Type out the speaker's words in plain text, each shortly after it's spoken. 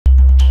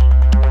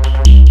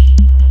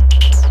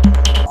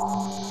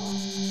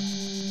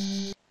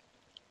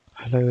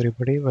Hello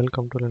everybody,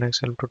 welcome to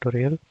Linux help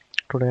tutorial.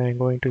 Today I am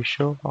going to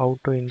show how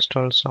to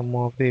install some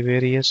of the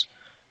various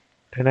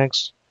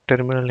Linux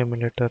terminal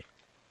emulator.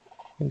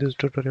 In this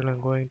tutorial I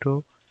am going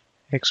to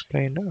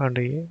explain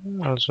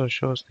and also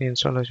shows the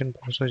installation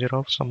procedure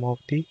of some of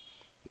the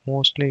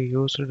mostly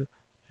used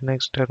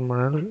Linux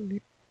terminal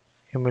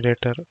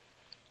emulator.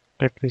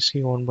 Let me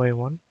see one by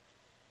one.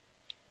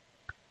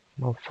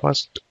 Now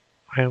first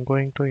I am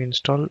going to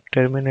install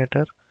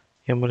Terminator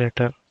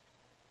emulator.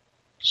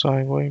 So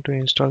I am going to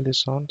install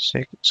this on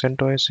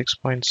CentOS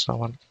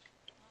 6.7.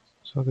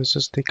 So this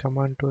is the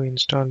command to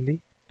install the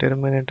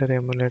Terminator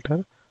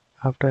emulator.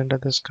 After enter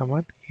this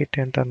command, hit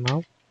enter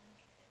now.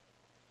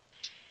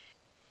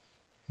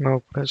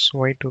 Now press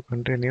Y to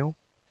continue.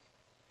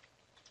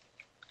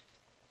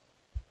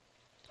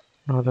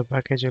 Now the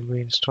package will be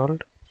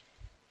installed.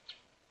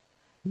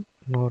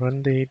 Now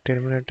run the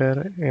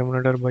Terminator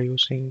emulator by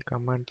using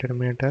command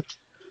Terminator.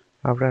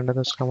 After enter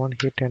this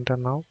command, hit enter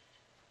now.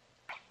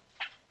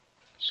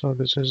 So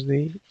this is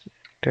the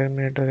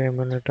Terminator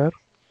emulator.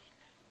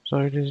 So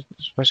it is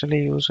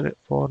specially used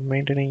for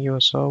maintaining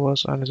your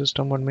servers and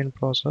system admin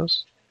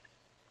process.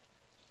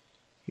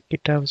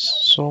 It has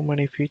so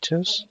many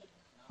features.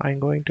 I'm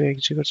going to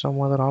execute some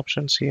other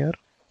options here.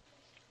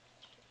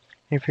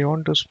 If you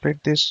want to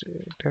split this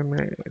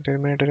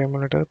Terminator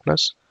emulator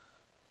plus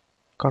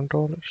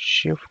Control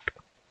Shift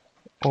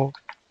O,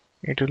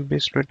 it will be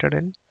splitted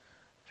in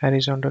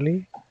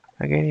horizontally.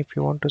 Again, if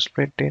you want to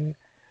split in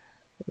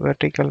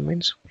vertical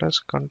means press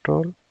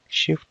Control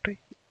Shift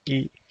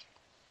E,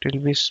 it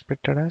will be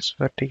splitted as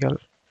vertical.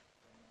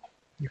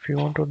 If you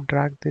want to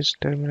drag this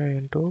terminal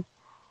into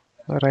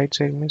right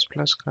side means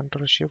press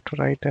Control Shift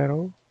right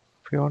arrow.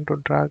 If you want to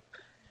drag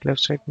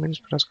left side means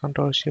press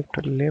Control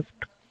Shift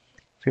left.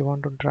 If you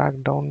want to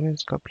drag down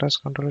means press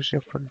Ctrl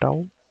Shift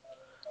down.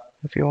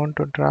 If you want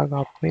to drag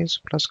up means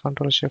press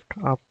Ctrl Shift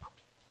up.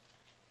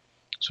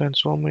 So and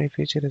so many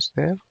features is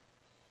there.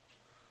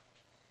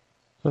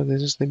 So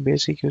this is the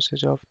basic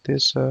usage of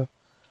this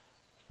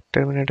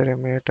Terminator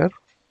emulator.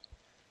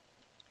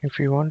 If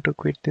you want to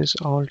quit this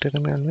all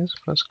terminal means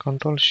press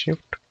Ctrl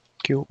Shift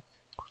Q.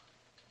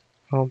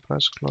 Now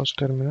press close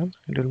terminal.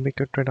 It will be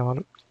quitted all.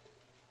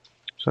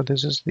 So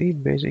this is the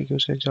basic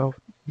usage of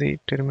the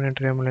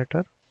Terminator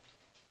emulator.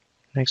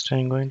 Next I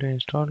am going to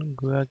install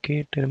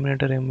GUI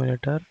Terminator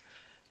emulator.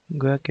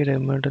 GUI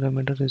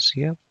emulator is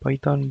a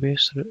Python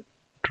based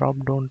drop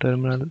down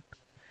terminal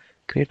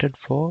created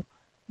for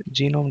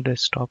GNOME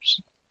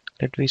desktops.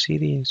 Let me see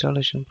the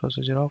installation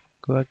procedure of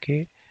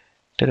GUI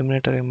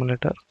Terminator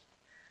emulator.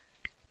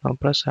 Now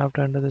press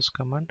after enter this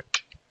command.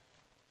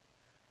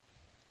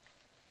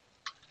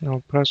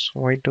 Now press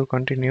Y to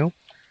continue.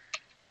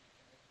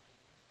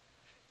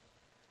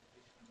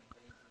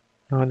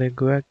 Now the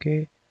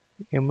GUI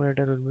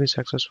emulator will be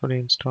successfully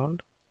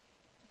installed.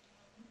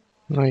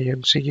 Now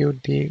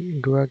execute the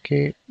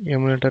GUI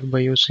emulator by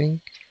using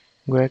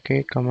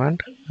GUI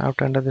command.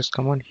 After enter this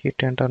command, hit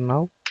enter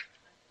now.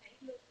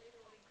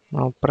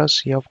 Now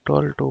press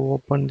F12 to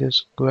open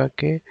this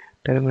GUI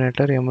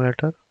Terminator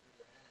emulator.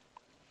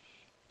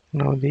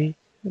 Now the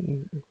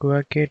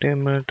GUI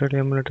Terminator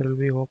emulator will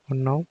be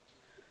open now.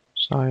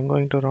 So I'm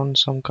going to run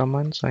some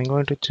commands. I'm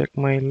going to check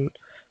my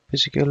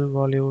physical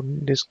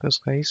volume disk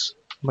size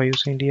by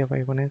using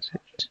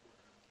df-h.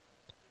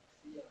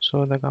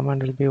 So the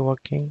command will be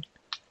working.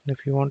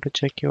 If you want to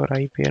check your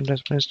IP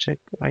address, please check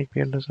IP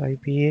address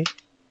IPA.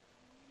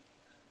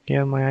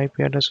 Here my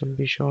IP address will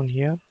be shown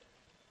here.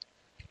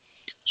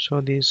 So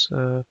this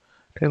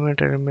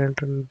Terminator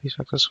emulator will be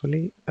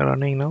successfully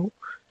running now.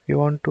 If you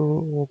want to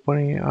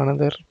open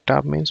another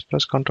tab means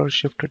press Ctrl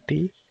Shift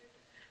T.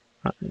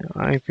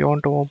 If you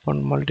want to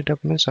open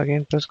multi-tab means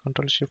again press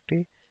Ctrl Shift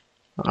T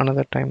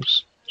another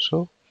times.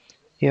 So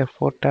here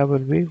 4 tab will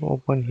be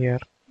open here.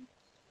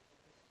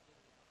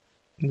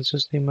 This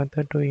is the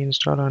method to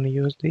install and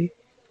use the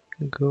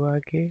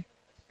GUI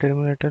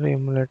Terminator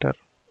emulator.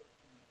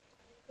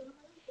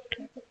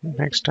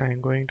 Next I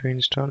am going to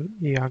install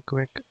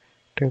Yakuec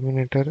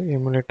Terminator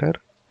emulator.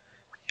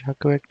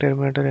 Yakuec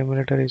Terminator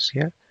emulator is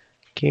a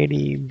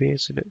KDE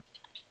based.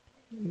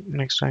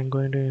 Next I am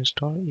going to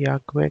install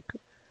Yakuec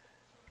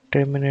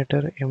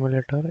Terminator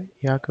emulator.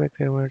 Yakuec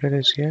Terminator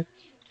is a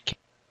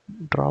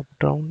drop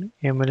down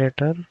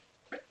emulator.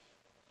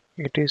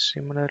 It is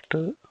similar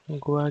to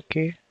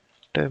GUI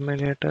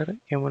Terminator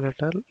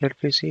emulator.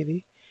 Let me see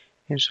the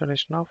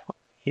installation of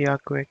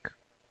Yakuec.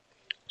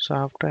 So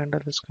after enter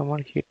this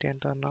command, hit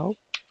enter now.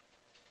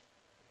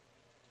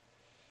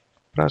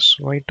 Press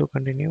Y to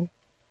continue.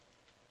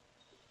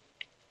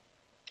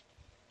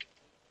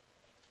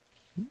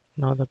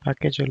 Now the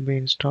package will be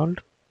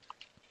installed.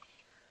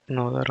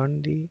 Now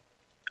run the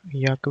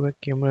Yakuec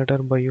emulator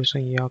by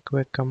using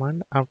Yakuec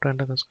command. After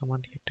enter this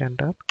command, hit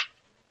enter.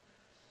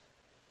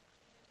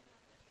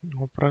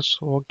 Now press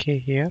OK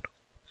here.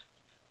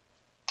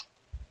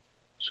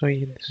 So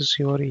this is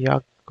your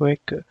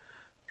Yakuec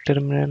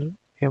terminal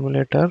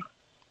emulator.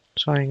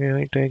 So I'm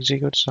going to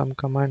execute some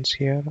commands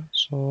here.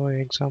 So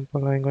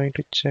example, I'm going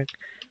to check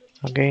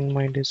again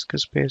my disk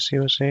space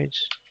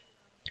usage.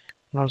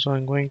 Also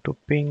I'm going to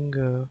ping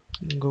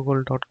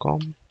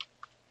google.com.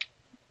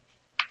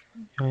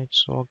 Yeah,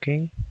 it's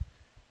working.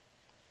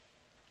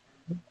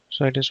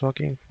 So it is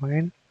working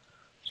fine.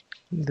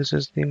 This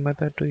is the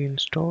method to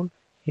install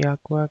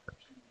Yakuak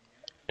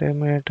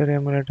Terminator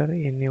emulator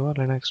in your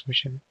Linux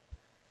machine.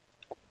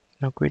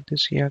 Now quit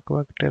this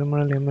Yakuak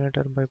terminal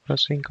emulator by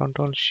pressing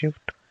Ctrl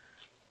Shift.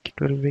 It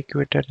will be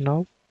quitted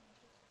now.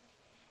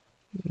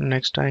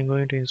 Next I'm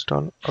going to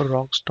install a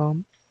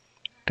Rockstorm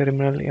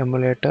terminal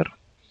emulator.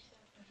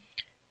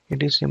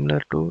 It is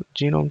similar to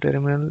Genome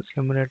terminal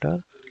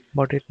emulator,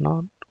 but it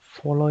not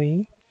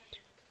following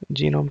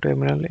Genome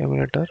terminal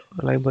emulator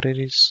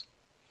libraries.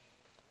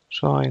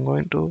 So I'm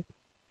going to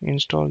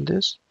install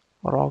this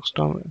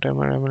Rockstorm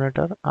terminal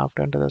emulator.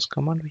 After enter this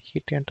command,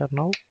 hit enter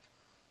now.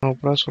 Now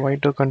press Y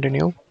to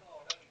continue.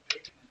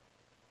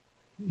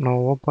 Now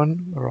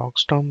open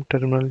Rockstorm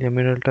terminal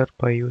emulator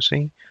by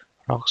using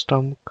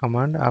Rockstorm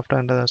command. After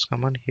enter this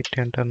command, hit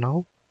enter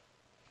now.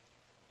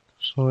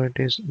 So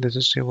this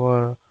is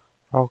your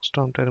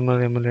Rockstorm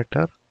terminal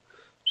emulator.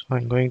 So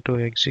I'm going to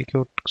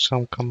execute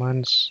some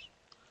commands.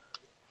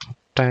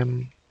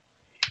 Time,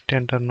 hit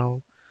enter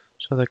now.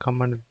 So the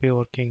command will be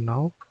working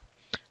now.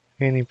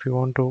 And if you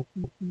want to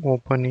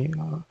open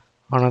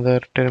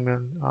another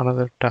terminal,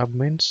 another tab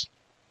means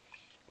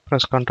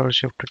press Ctrl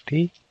Shift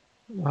T.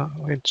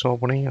 It's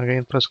opening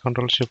again. Press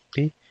Ctrl Shift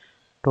T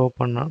to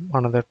open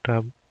another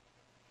tab.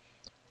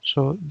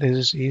 So this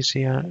is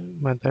easy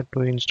method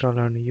to install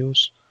and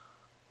use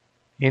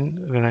in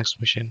Linux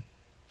machine.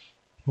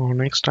 Now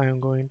next I am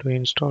going to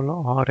install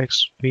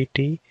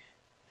RxVT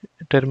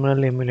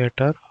terminal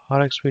emulator.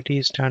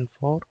 RxVT stand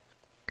for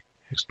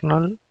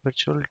external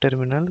virtual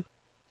terminal.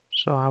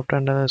 So after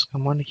enter this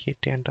command, hit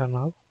enter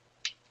now.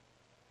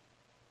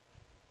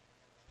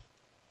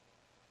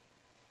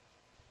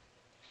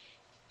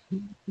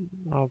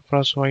 Now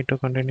press Y to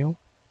continue.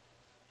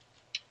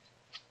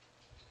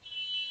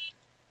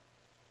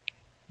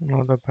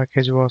 Now the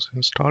package was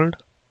installed.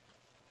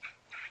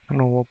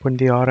 Now open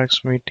the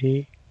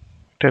RxVT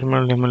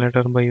terminal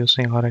emulator by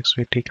using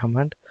RxVT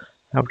command.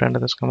 After enter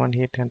this command,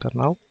 hit enter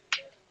now.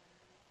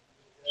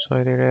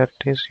 So here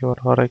it is, your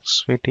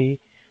RxVT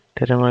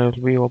terminal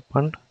will be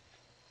opened.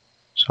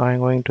 So I'm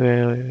going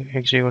to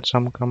execute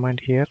some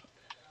command here.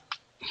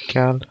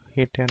 Cal,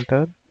 hit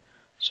enter.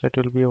 So it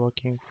will be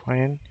working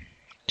fine.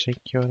 Check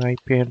your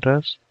IP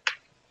address.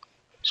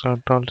 So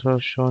it also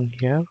shown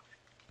here.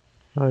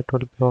 It will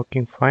be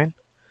working fine.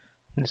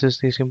 This is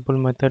the simple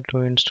method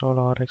to install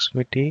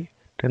RxVT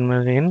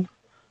terminal in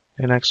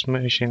Linux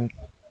machine.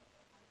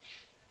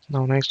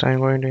 Now next I am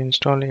going to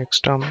install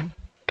XTerm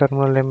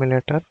terminal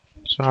emulator.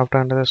 So after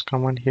enter this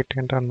command, hit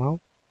enter now.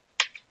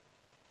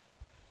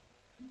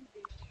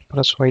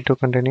 Press Y to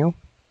continue.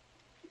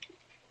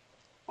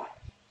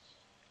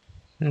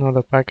 Now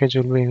the package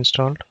will be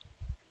installed.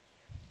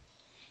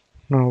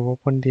 Now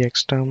open the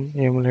XTerm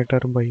emulator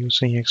by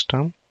using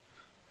XTerm.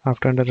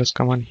 After enter this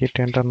command, hit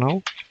enter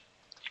now.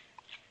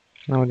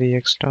 Now the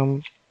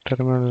XTerm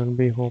terminal will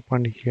be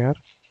opened here.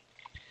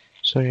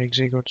 So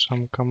execute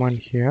some command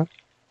here.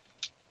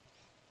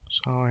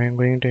 So I am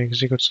going to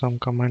execute some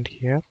command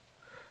here.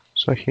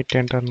 So hit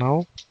enter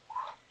now.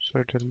 So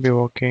it will be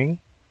working.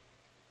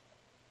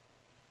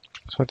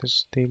 So this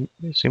is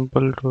the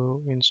simple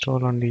to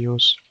install and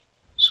use.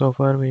 So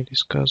far we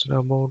discussed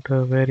about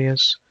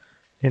various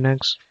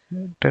Linux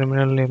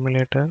terminal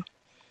emulator.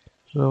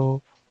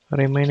 So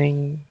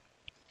remaining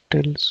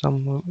till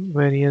some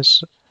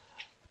various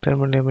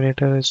terminal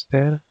emulator is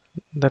there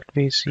that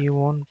we see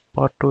on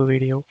part 2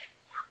 video.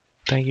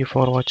 Thank you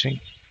for watching.